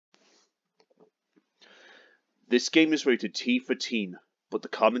This game is rated T for teen, but the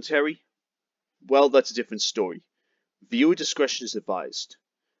commentary? Well, that's a different story. Viewer discretion is advised.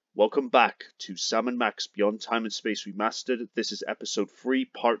 Welcome back to Sam & Max Beyond Time and Space Remastered. This is episode 3,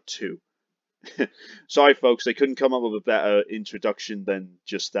 part 2. Sorry folks, I couldn't come up with a better introduction than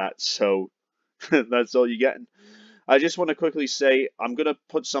just that, so that's all you're getting. I just want to quickly say, I'm going to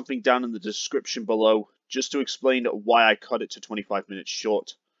put something down in the description below, just to explain why I cut it to 25 minutes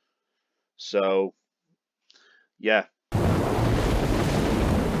short. So, yeah.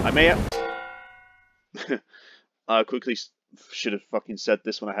 I may have... quickly should have fucking said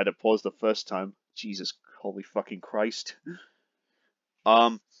this when I had to pause the first time. Jesus, holy fucking Christ.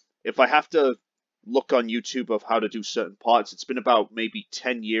 If I have to look on YouTube of how to do certain parts, it's been about maybe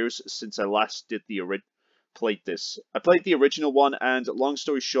 10 years since I last did the played this. I played the original one, and long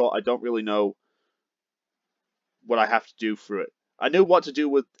story short, I don't really know what I have to do for it. I knew what to do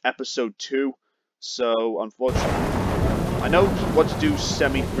with episode 2, so unfortunately, I know what to do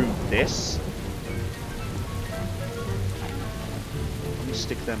semi through this. Let me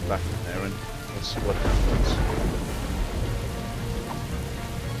stick them back in there and let's see what happens.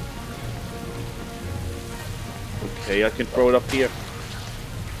 Okay, I can throw it up here.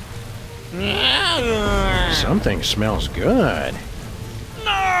 Something smells good.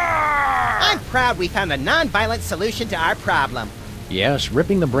 I'm proud we found a non-violent solution to our problem. Yes,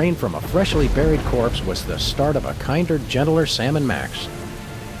 ripping the brain from a freshly buried corpse was the start of a kinder, gentler Sam & Max.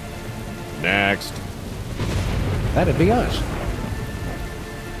 Next. That'd be us.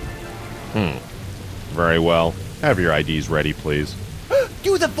 Very well. Have your IDs ready, please.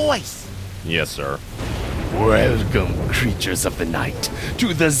 Do the voice! Yes, sir. Welcome, creatures of the night,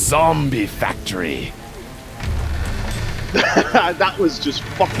 to the zombie factory. That was just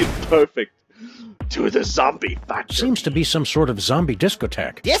fucking perfect. To the zombie factory. Seems to be some sort of zombie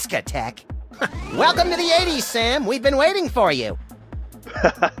discotheque. Discotheque? Welcome to the 80s, Sam. We've been waiting for you.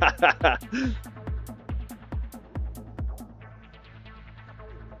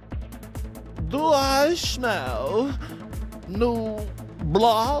 Do I smell new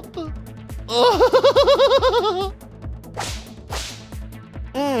blood?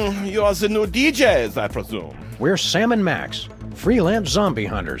 You are the new DJs, I presume. We're Sam & Max, freelance zombie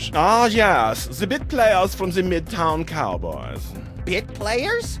hunters. Ah, yes, the bit players from the Midtown Cowboys. Bit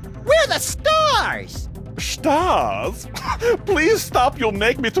players? We're the stars! Stars? Please stop, you'll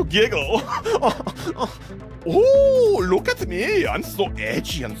make me to giggle. Oh, look at me, I'm so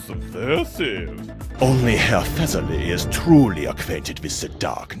edgy and subversive. Only Herr Featherly is truly acquainted with the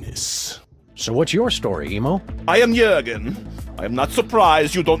darkness. So what's your story, Emo? I am Jürgen. I am not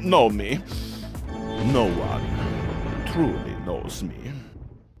surprised you don't know me. No one truly knows me.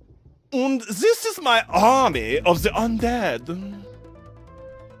 And this is my army of the undead.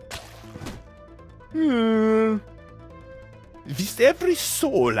 With every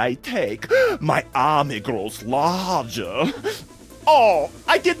soul I take, my army grows larger. Oh,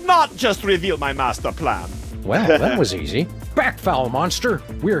 I did not just reveal my master plan. Well, that was easy. Back, foul monster!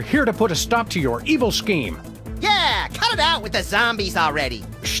 We're here to put a stop to your evil scheme. Yeah, cut it out with the zombies already.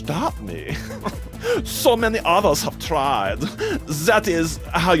 Stop me. So many others have tried. That is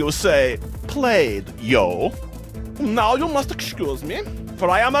how you say, played, yo. Now you must excuse me, for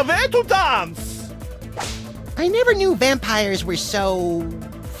I am away to dance. I never knew vampires were so...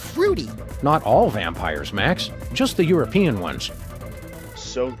 fruity. Not all vampires, Max. Just the European ones.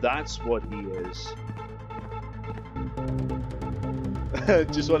 So that's what he is.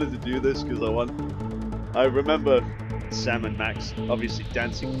 Just wanted to do this because I remember Sam and Max obviously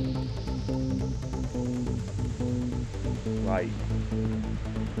dancing. Right.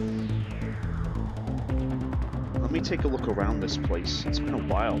 Let me take a look around this place. It's been a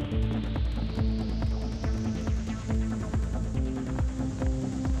while.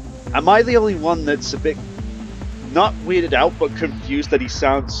 Am I the only one that's a bit not weirded out but confused that he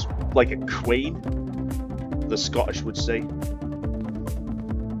sounds like a queen? The Scottish would say.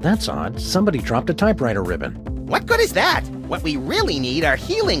 That's odd. Somebody dropped a typewriter ribbon. What good is that? What we really need are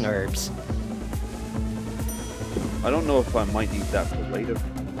healing herbs. I don't know if I might need that for later.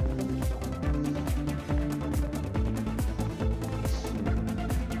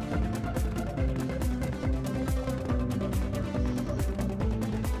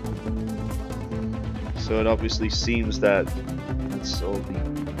 So it obviously seems that that's all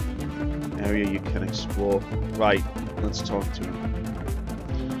the area you can explore. Right, let's talk to him.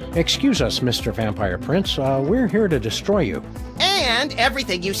 Excuse us, Mr. Vampire Prince. We're here to destroy you. And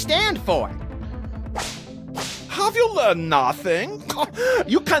everything you stand for. Have you learned nothing?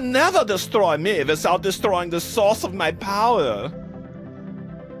 You can never destroy me without destroying the source of my power.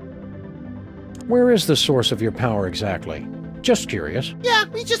 Where is the source of your power exactly? Just curious. Yeah,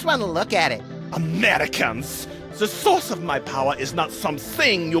 we just want to look at it. Americans, the source of my power is not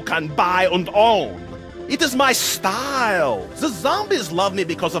something you can buy and own. It is my style. The zombies love me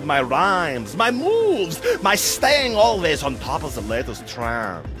because of my rhymes, my moves, my staying always on top of the latest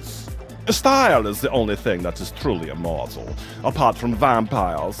trends. Style is the only thing that is truly immortal, apart from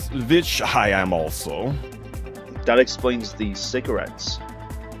vampires, which I am also. That explains these cigarettes.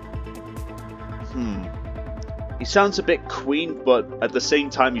 He sounds a bit Queen, but at the same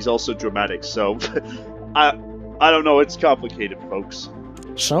time he's also dramatic, so I don't know, it's complicated, folks.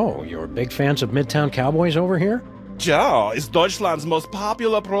 So, you're big fans of Midtown Cowboys over here? Ja, is Deutschland's most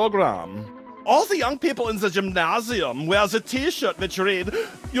popular program. All the young people in the gymnasium wear the t-shirt which read,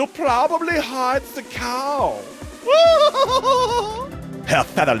 "You probably hide the cow." Herr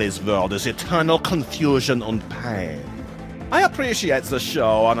Federley's world is eternal confusion and pain. I appreciate the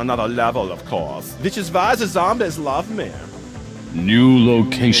show on another level, of course, which is why the zombies love me. New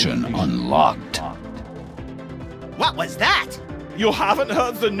location unlocked. What was that? You haven't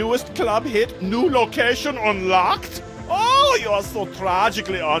heard the newest club hit, New Location Unlocked? Oh, you are so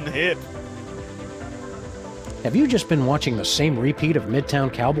tragically unhip. Have you just been watching the same repeat of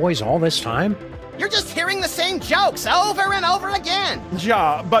Midtown Cowboys all this time? You're just hearing the same jokes over and over again.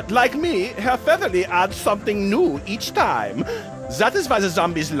 Yeah, but like me, Herr Featherly adds something new each time. That is why the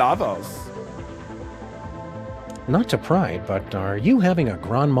zombies love us. Not to pry, but are you having a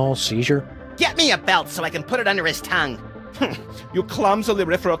grand mal seizure? Get me a belt so I can put it under his tongue. You clumsily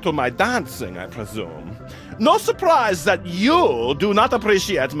refer to my dancing, I presume. No surprise that you do not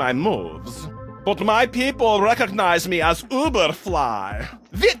appreciate my moves. But my people recognize me as Uberfly.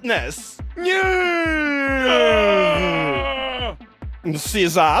 Witness! See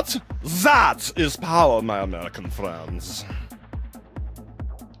that? That is power, my American friends.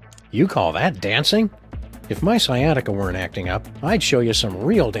 You call that dancing? If my sciatica weren't acting up, I'd show you some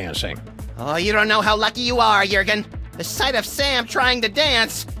real dancing. Oh, you don't know how lucky you are, Jurgen. The sight of Sam trying to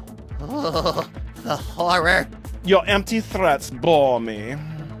dance. Oh, the horror. Your empty threats bore me.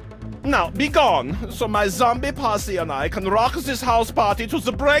 Now, be gone, so my zombie posse and I can rock this house party to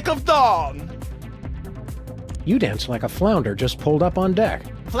the break of dawn. You dance like a flounder just pulled up on deck.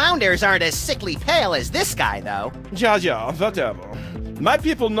 Flounders aren't as sickly pale as this guy, though. Yeah, whatever. My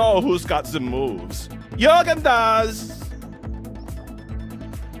people know who's got the moves. Jürgen does.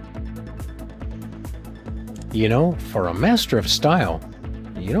 You know, for a master of style,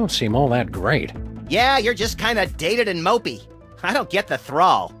 you don't seem all that great. Yeah, you're just kind of dated and mopey. I don't get the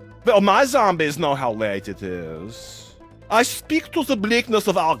thrall. Well, my zombies know how late it is. I speak to the bleakness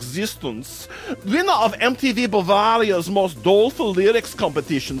of our existence. Winner of MTV Bavaria's most doleful lyrics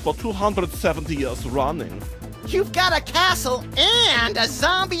competition for 270 years running. You've got a castle and a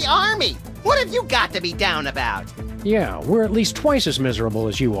zombie army. What have you got to be down about? Yeah, we're at least twice as miserable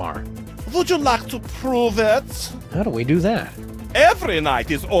as you are. Would you like to prove it? How do we do that? Every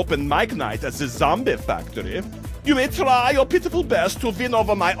night is open mic night at the Zombie Factory. You may try your pitiful best to win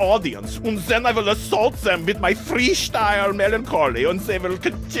over my audience, and then I will assault them with my freestyle melancholy, and they will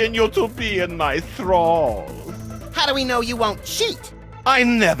continue to be in my thrall. How do we know you won't cheat? I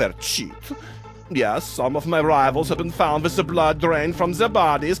never cheat. Yes, some of my rivals have been found with the blood drained from their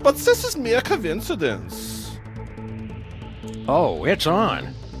bodies, but this is mere coincidence. Oh, it's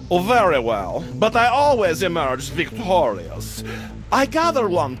on. Oh, very well, but I always emerge victorious. I gather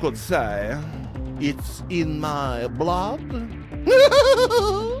one could say, it's in my blood?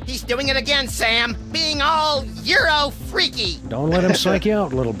 He's doing it again, Sam. Being all Euro-freaky. Don't let him psych you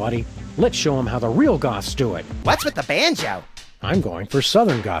out, little buddy. Let's show him how the real goths do it. What's with the banjo? I'm going for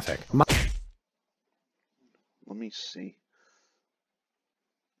Southern Gothic. Let me see.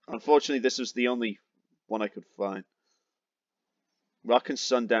 Unfortunately, this was the only one I could find. Rock and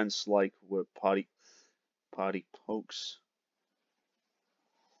Sundance like were party pokes.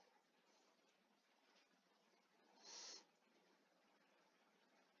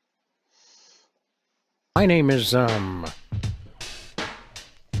 My name is, Count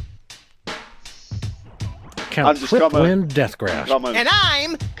Criplin Deathgrass. And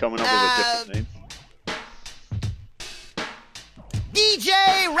I'm... coming up with a different name. DJ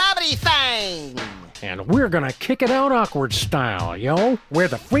Rabbity Thang! And we're gonna kick it out awkward style, yo. We're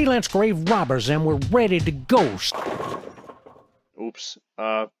the freelance grave robbers and we're ready to go. Oops.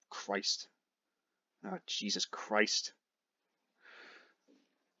 Christ. Oh, Jesus Christ.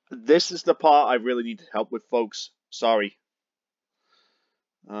 This is the part I really need help with, folks. Sorry.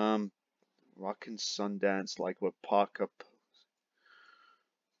 Rock and Sundance like we're park up.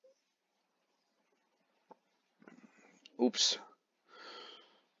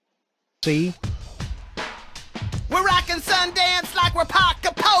 See? fucking Sundance like we're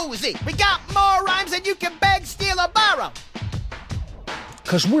Parker Posey. We got more rhymes than you can beg, steal, or borrow.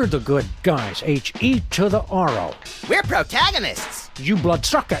 Cause we're the good guys, H-E to the R-O. We're protagonists. You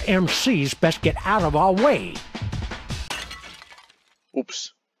bloodsucker MCs best get out of our way.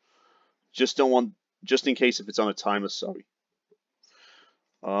 Oops. Just in case if it's on a timer, sorry.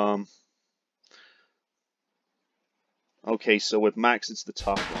 Okay, so with Max, it's the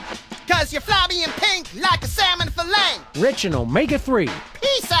top one. Cause you're flabby and pink like a salmon fillet. Rich and Omega-3.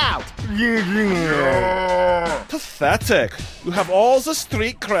 Peace out. Pathetic. You have all the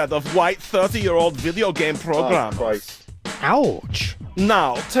street cred of white 30-year-old video game programmers. Oh, Christ. Ouch.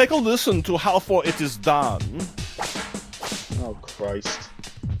 Now, take a listen to how far it is done. Oh, Christ.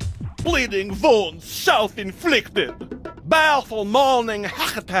 Bleeding wounds self-inflicted. Baleful morning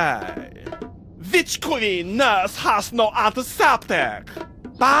hackatay. Witch queen nurse has no antiseptic.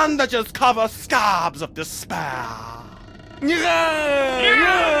 Bandages cover scabs of despair.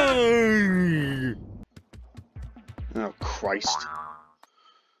 Oh, Christ.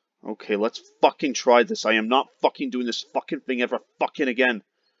 Okay, let's fucking try this. I am not fucking doing this fucking thing ever fucking again.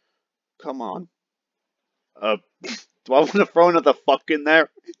 Come on. Do I want to throw another fuck in there?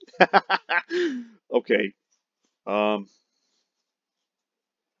 Okay.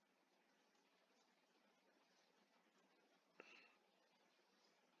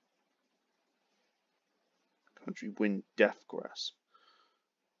 Country wind death grasp.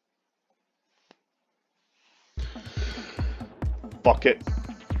 Fuck it.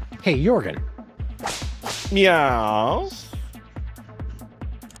 Hey, Jorgen. Meows.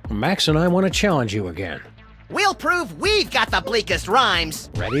 Max and I want to challenge you again. We'll prove we've got the bleakest rhymes.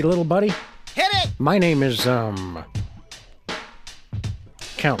 Ready, little buddy? Hit it! My name is, Count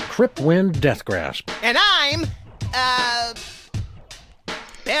Cripwind Deathgrasp. And I'm,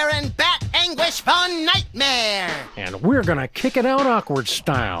 Baron Bat Anguish Von Nightmare. And we're gonna kick it out awkward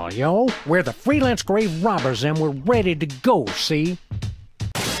style, yo. We're the freelance grave robbers and we're ready to go, see?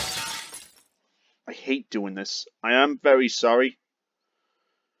 I hate doing this. I am very sorry.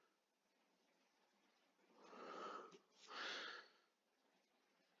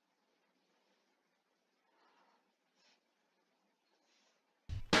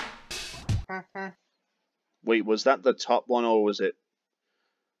 Wait, was that the top one or was it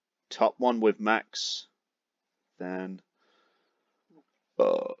top one with Max? Then,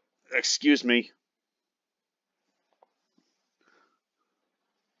 excuse me.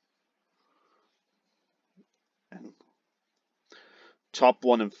 And top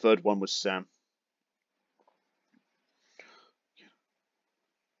one and third one was Sam.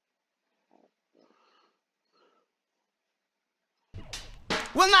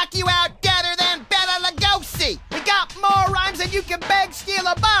 We'll knock you out deader than Bela Lugosi. We got more rhymes than you can beg, steal,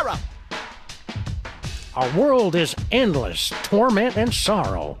 or borrow. Our world is endless torment and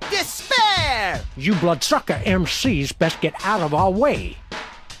sorrow. Despair! You bloodsucker MCs best get out of our way.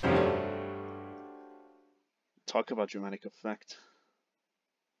 Talk about dramatic effect.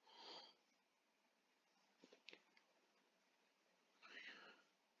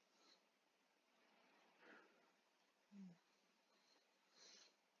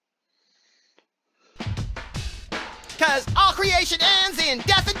 Cause all creation ends in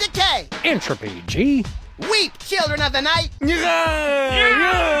death and decay. Entropy, G. Weep, children of the night.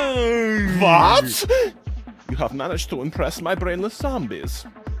 What? You have managed to impress my brainless zombies.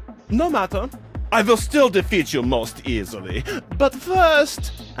 No matter. I will still defeat you most easily. But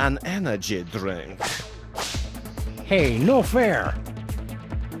first, an energy drink. Hey, no fair.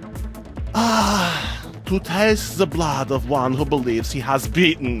 Ah, to taste the blood of one who believes he has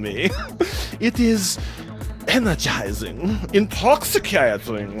beaten me. It is energizing,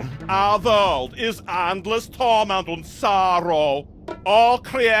 intoxicating. Our world is endless torment and sorrow. All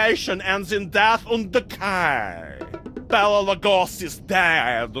creation ends in death and decay. Bela Lugosi is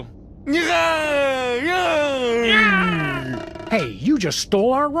dead. Hey, you just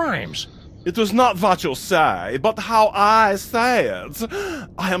stole our rhymes. It was not what you say, but how I say it.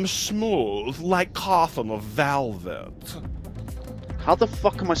 I am smooth like coffin of velvet. How the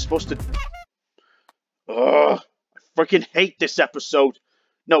fuck am I supposed to... Ugh, I freaking hate this episode.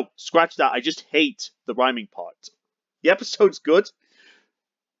 No, scratch that. I just hate the rhyming part. The episode's good.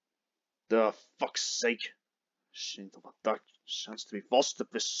 The fuck's sake. Chance to be Foster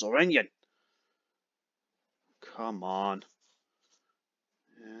Pissorenian. Come on.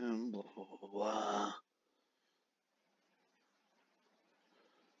 Blah, blah, blah, blah.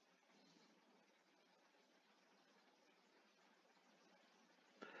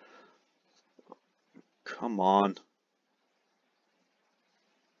 Come on.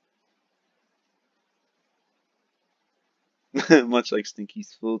 Much like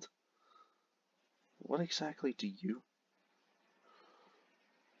Stinky's food. What exactly do you...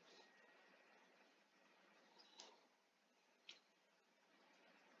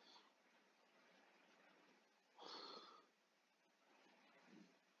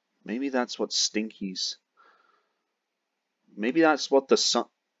 Maybe that's what Stinky's... Maybe that's what the sun...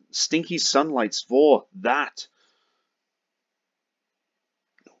 Stinky's sunlight's for. That!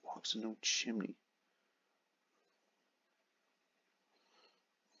 No box and no chimney.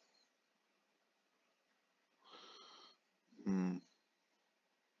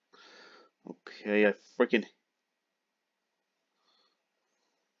 Okay, I freaking...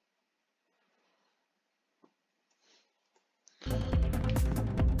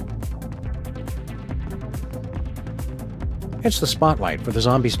 It's the spotlight for the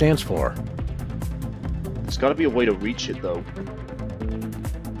zombies' dance floor. There's gotta be a way to reach it, though.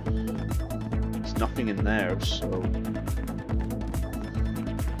 There's nothing in there, so...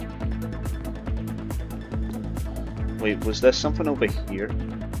 Wait, was there something over here?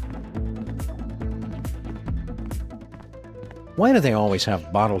 Why do they always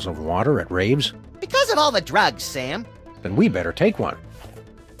have bottles of water at raves? Because of all the drugs, Sam. Then we better take one.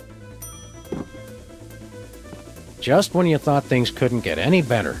 Just when you thought things couldn't get any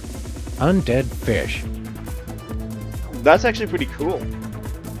better. Undead fish. That's actually pretty cool.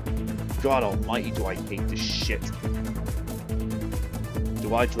 God almighty, do I hate this shit.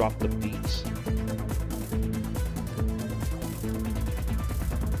 Do I drop the beats?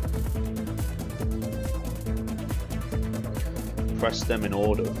 Press them in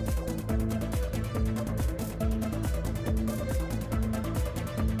order.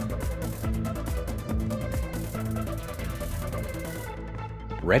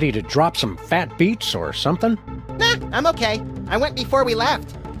 Ready to drop some fat beats or something? Nah, I'm okay. I went before we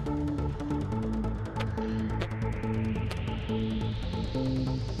left.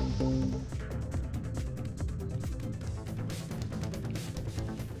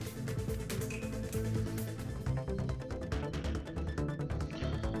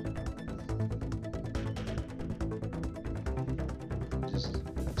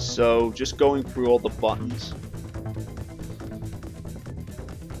 So, just going through all the buttons.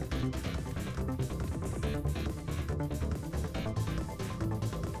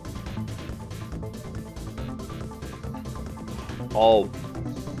 Oh.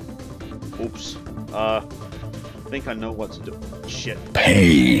 Oops. I think I know what to do. Shit.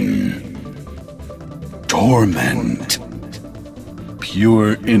 Pain. Torment.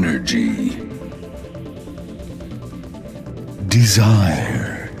 Pure energy.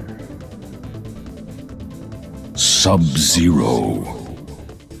 Desire. Sub-Zero.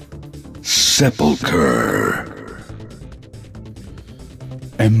 Sepulcher.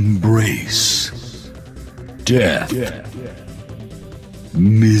 Embrace. Death.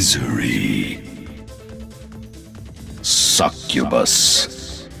 Misery.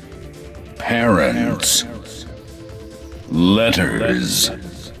 Succubus. Parents. Letters.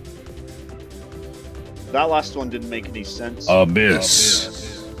 That last one didn't make any sense.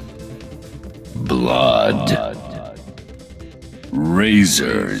 Abyss. Blood.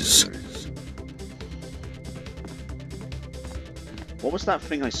 Razors. What was that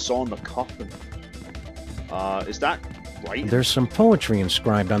thing I saw in the coffin? Is that right? There's some poetry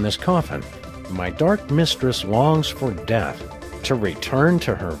inscribed on this coffin. My dark mistress longs for death, to return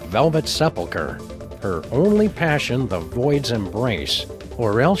to her velvet sepulcher. Her only passion the void's embrace,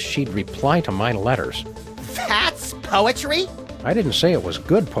 or else she'd reply to my letters. That's poetry? I didn't say it was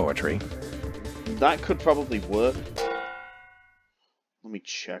good poetry. That could probably work. Let me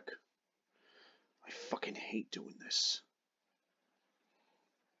check. I fucking hate doing this.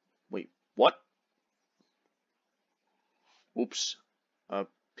 Wait, what? Oops.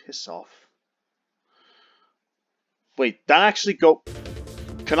 Piss off. Wait, that actually go...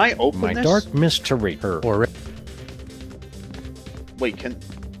 Can I open My this? dark mystery, her or... Wait, can...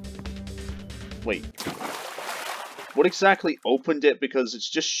 Wait. What exactly opened it? Because it's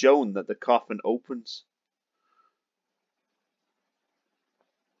just shown that the coffin opens.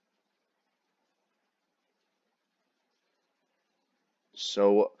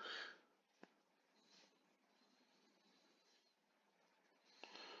 So...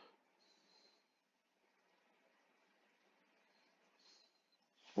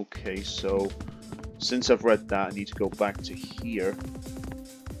 Okay, so since I've read that, I need to go back to here.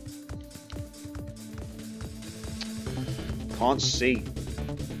 Can't see.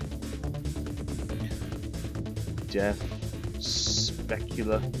 Death.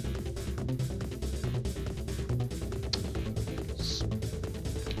 Specular.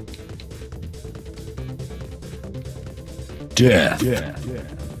 Death.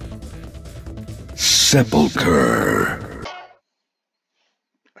 Sepulcher.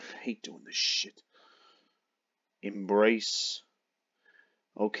 I hate doing this shit. Embrace.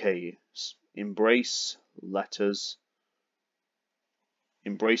 Okay. Embrace letters.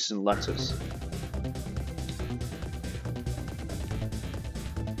 Embrace and letters.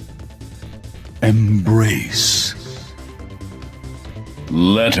 Embrace.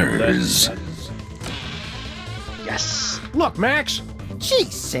 Letters. Yes! Look, Max!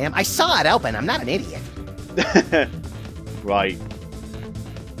 Jeez, Sam, I saw it open. I'm not an idiot. Right.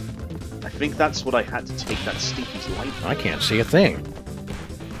 I think that's what I had to take that Stinky's light. I can't see a thing.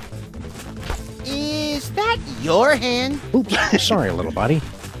 Is that your hand? Oops, sorry, little buddy.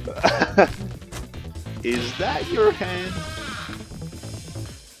 Is that your hand?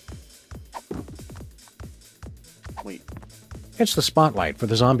 Wait, It's the spotlight for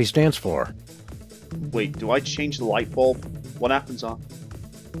the zombies' dance floor. wait, do I change the light bulb? What happens on?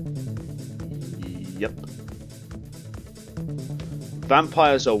 Yep.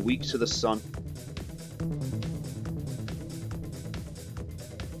 Vampires are weak to the sun.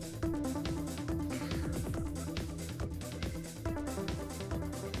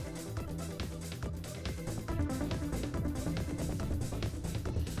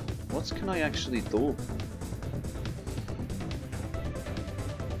 What can I actually do?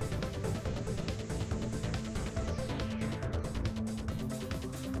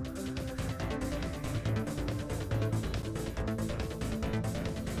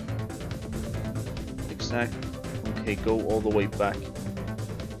 Exact. Okay, go all the way back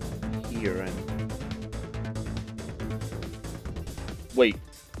here and wait.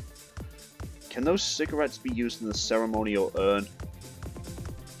 Can those cigarettes be used in the ceremonial urn?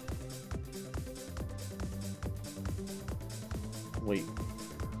 Wait.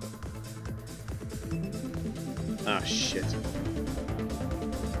 Ah, shit.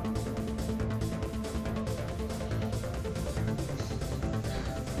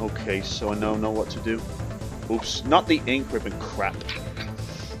 Okay, so I now know what to do. Oops, not the ink ribbon, crap.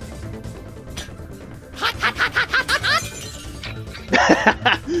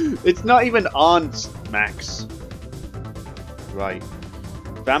 It's not even on, Max. Right.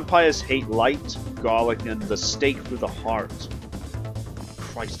 Vampires hate light, garlic, and the stake through the heart.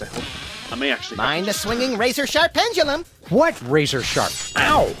 Christ, I hope I may actually. Mind the swinging razor-sharp pendulum. What razor sharp?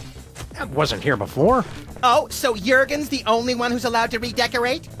 Ow! That wasn't here before. Oh, so Jurgen's the only one who's allowed to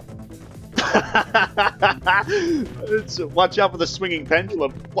redecorate? Watch out for the swinging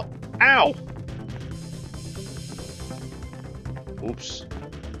pendulum. What? Ow! Oops.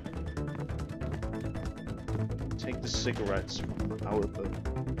 Take the cigarettes out of the.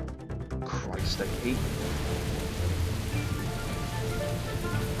 Christ, I hate.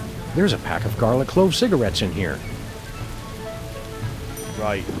 There's a pack of garlic clove cigarettes in here.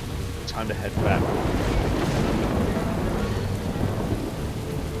 Right. Time to head back.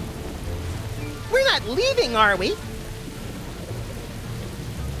 We're not leaving, are we?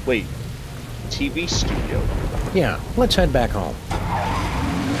 Wait. TV studio. Yeah, let's head back home.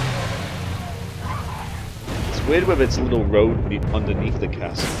 It's weird with its little road underneath the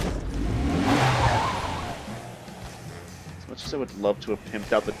castle. As much as I would love to have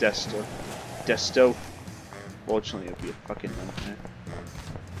pimped out the Desto. Fortunately, it would be a fucking nightmare.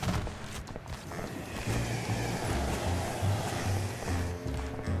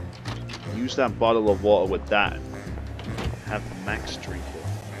 Use that bottle of water with that. Have Max drink it.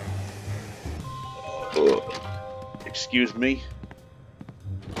 Ugh. Excuse me?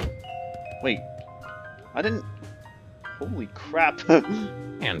 Wait. I didn't... Holy crap.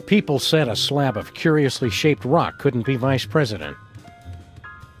 And people said a slab of curiously shaped rock couldn't be vice president.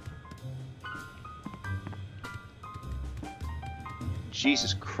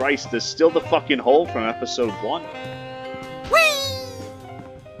 Jesus Christ, there's still the fucking hole from episode 1.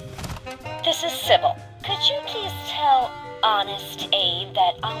 This is Sybil. Could you please tell Honest Abe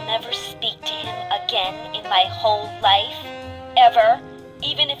that I'll never speak to him again in my whole life? Ever?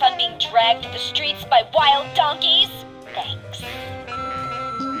 Even if I'm being dragged through the streets by wild donkeys? Thanks.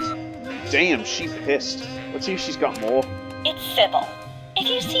 Damn, she pissed. Let's see if she's got more. It's Sybil. If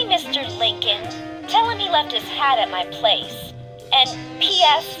you see Mr. Lincoln, tell him he left his hat at my place. And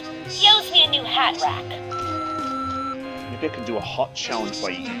P.S. he owes me a new hat rack. Maybe I can do a hot challenge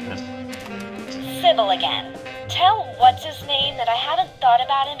by eating them. Sybil again. Tell what's-his-name that I haven't thought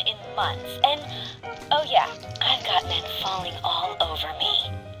about him in months. And, oh yeah, I've got men falling all over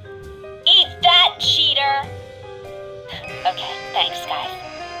me. Eat that, cheater! Okay, thanks, guys.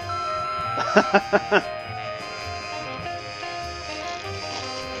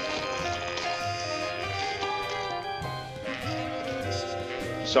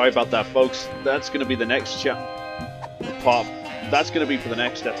 Sorry about that, folks. That's going to be the next part. That's going to be for the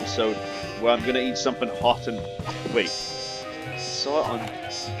next episode, where I'm going to eat something hot and... Wait. I saw it on...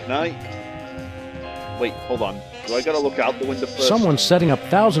 Can I... Wait, hold on. Do I got to look out the window first? Someone's setting up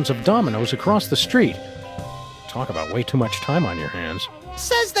thousands of dominoes across the street. Talk about way too much time on your hands.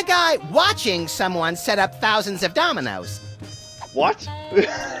 Says the guy watching someone set up thousands of dominoes. What?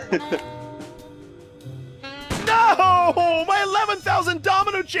 No! My 11,000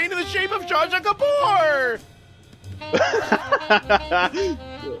 domino chain in the shape of Jar Jar Kapoor!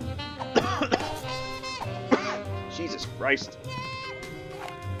 Jesus Christ.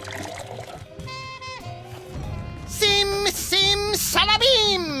 Sim, sim,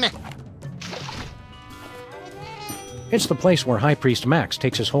 salabim! It's the place where High Priest Max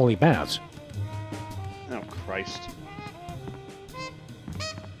takes his holy baths. Oh, Christ.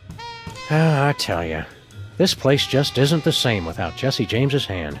 Ah, I tell ya, this place just isn't the same without Jesse James's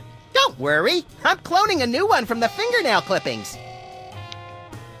hand. Don't worry, I'm cloning a new one from the fingernail clippings.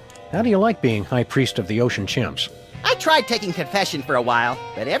 How do you like being High Priest of the Ocean Chimps? I tried taking confession for a while,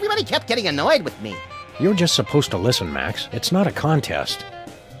 but everybody kept getting annoyed with me. You're just supposed to listen, Max. It's not a contest.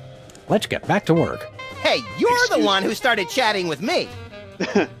 Let's get back to work. Hey, you're the one who started chatting with me.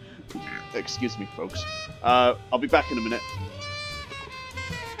 Excuse me, folks. I'll be back in a minute.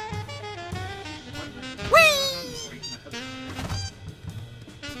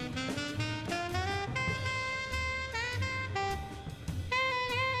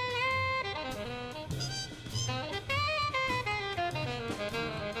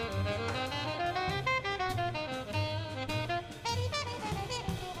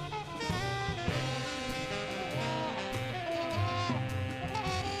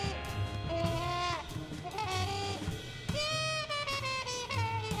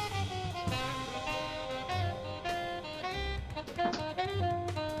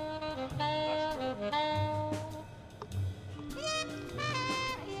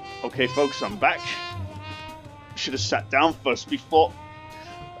 Okay, folks, I'm back. Should have sat down first before...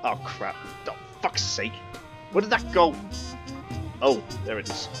 Oh, crap. Oh, fuck's sake. Where did that go? Oh, there it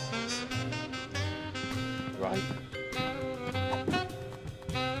is. Right.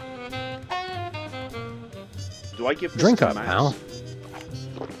 Do I give this Drink to up, Max? pal.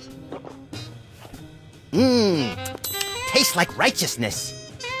 Tastes like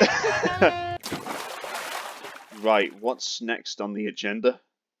righteousness. Right, what's next on the agenda?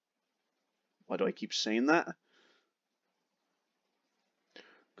 Why do I keep saying that?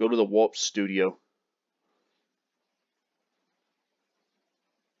 Go to the Warp Studio.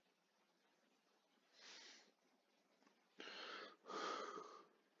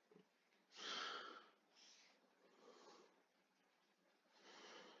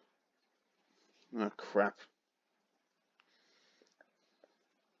 Oh, crap.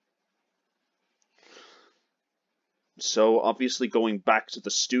 So, obviously going back to the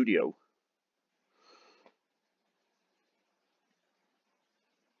studio.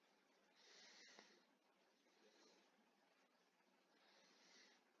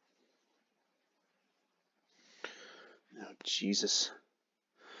 Oh, Jesus.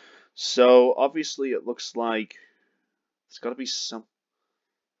 So, obviously it looks like there's got to be some...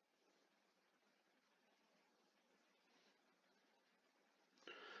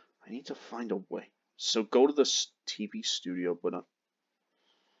 I need to find a way. So go to the TV studio, but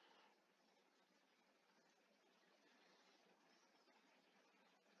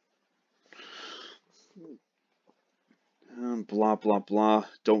blah blah blah.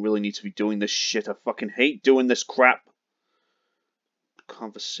 Don't really need to be doing this shit. I fucking hate doing this crap.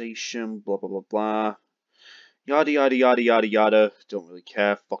 Conversation, blah blah blah blah. Yada yada yada yada yada. Don't really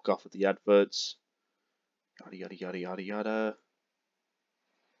care. Fuck off with the adverts. Yada yada yada yada yada.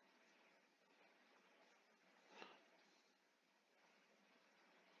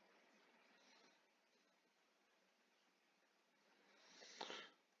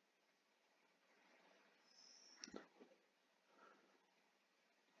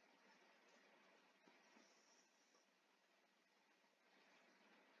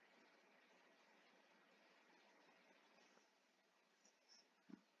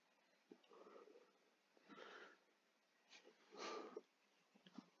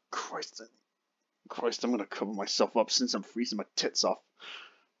 Christ, I'm gonna cover myself up since I'm freezing my tits off.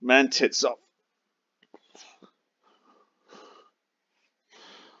 Man, tits off.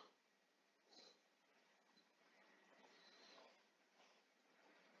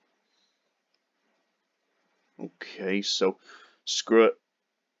 Okay, so screw it.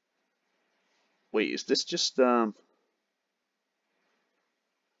 Wait, is this just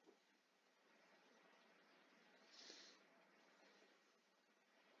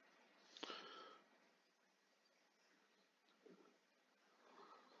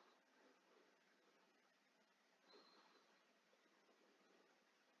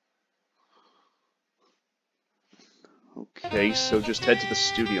Okay, so just head to the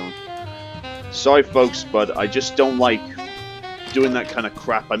studio. Sorry folks, but I just don't like doing that kind of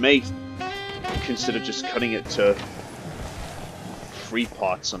crap. I may consider just cutting it to 3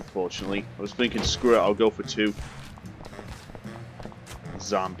 parts, unfortunately. I was thinking, screw it, I'll go for 2.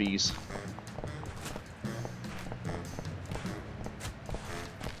 Zombies.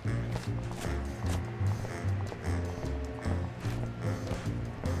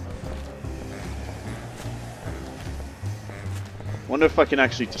 Wonder if I can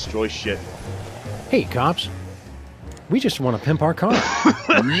actually destroy shit. Hey, cops. We just want to pimp our car.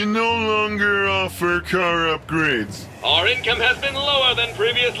 We no longer offer car upgrades. Our income has been lower than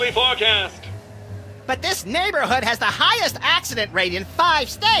previously forecast. But this neighborhood has the highest accident rate in 5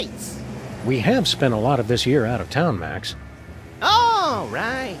 states. We have spent a lot of this year out of town, Max. Oh,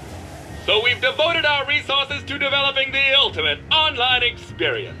 right. So we've devoted our resources to developing the ultimate online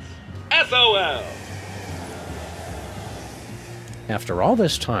experience. SOL. After all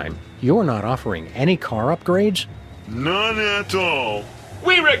this time, you're not offering any car upgrades? None at all.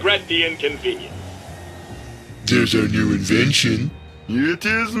 We regret the inconvenience. There's our new invention. It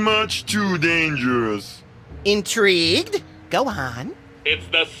is much too dangerous. Intrigued? Go on. It's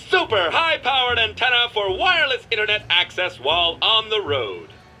the super high-powered antenna for wireless internet access while on the road.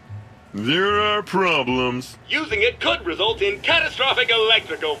 There are problems. Using it could result in catastrophic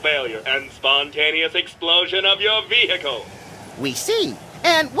electrical failure and spontaneous explosion of your vehicle. We see.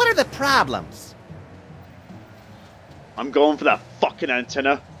 And what are the problems? I'm going for that fucking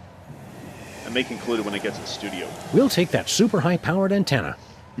antenna. I may conclude it when I get to the studio. We'll take that super high-powered antenna.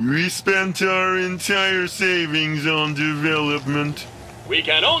 We spent our entire savings on development. We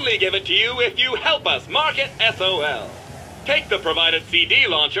can only give it to you if you help us market SOL. Take the provided CD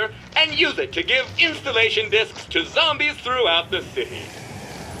launcher and use it to give installation discs to zombies throughout the city.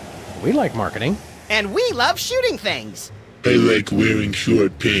 We like marketing. And we love shooting things. I like wearing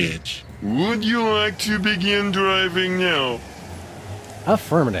short pants. Would you like to begin driving now?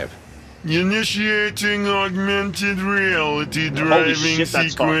 Affirmative. Initiating augmented reality Holy driving shit,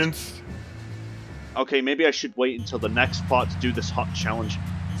 that's sequence. Okay, maybe I should wait until the next part to do this hot challenge.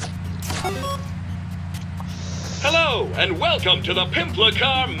 Hello, and welcome to the Pimpla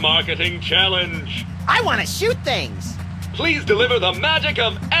Car Marketing Challenge. I want to shoot things. Please deliver the magic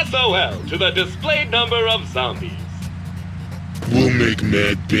of SOL to the displayed number of zombies. We'll make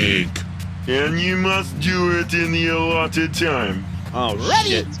mad bank. And you must do it in the allotted time. Oh, Ready?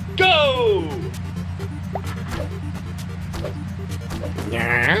 shit. Go!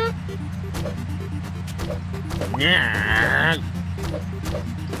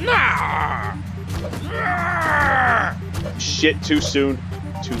 Shit, too soon.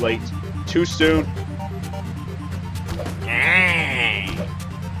 Too late. Too soon.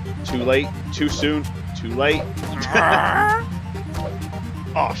 Too late. Too soon. Too late.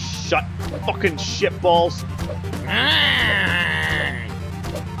 Oh, shut. Fucking shitballs.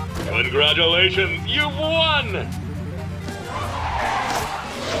 Congratulations, you've won!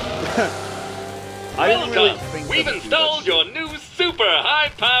 I didn't really Welcome! think We've that would do installed that. your new super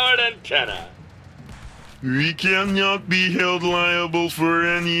high-powered antenna. We cannot be held liable for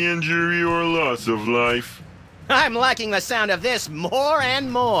any injury or loss of life. I'm liking the sound of this more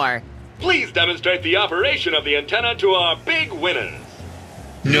and more. Please demonstrate the operation of the antenna to our big winners.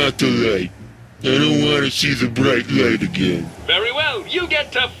 Not the light. I don't want to see the bright light again. Very well, you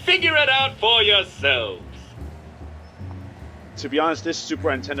get to figure it out for yourselves. To be honest, this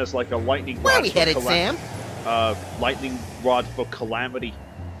super antenna is like a lightning rod. Where are we for headed, Sam? Lightning rod for calamity.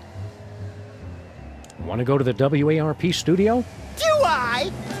 Want to go to the WARP studio? Do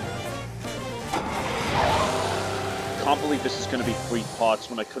I? Can't believe this is going to be 3 parts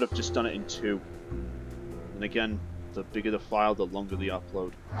when I could have just done it in 2. And again, the bigger the file, the longer the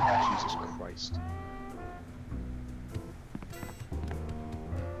upload. Jesus Christ.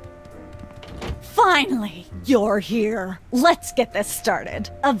 Finally, you're here. Let's get this started.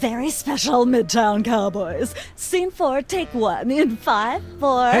 A very special Midtown Cowboys. Scene 4, take 1 in 5,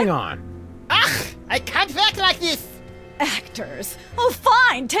 4... Hang on. Ah, I can't act like this. Actors. Oh,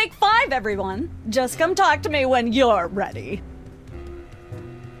 fine. Take 5, everyone. Just come talk to me when you're ready.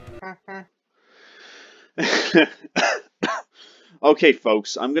 Okay,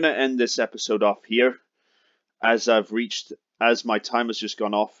 folks, I'm going to end this episode off here, as my time has just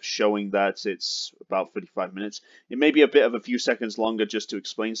gone off, showing that it's about 35 minutes. It may be a bit of a few seconds longer just to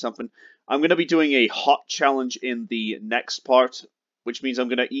explain something. I'm going to be doing a hot challenge in the next part, which means I'm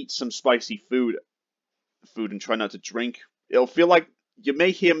going to eat some spicy food and try not to drink. It'll feel like you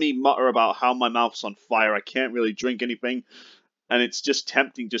may hear me mutter about how my mouth's on fire. I can't really drink anything. and it's just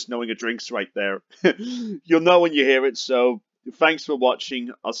tempting just knowing a drink's right there. You'll know when you hear it, so thanks for watching.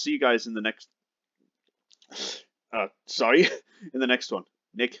 I'll see you guys in the next... in the next one.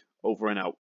 Nick, over and out.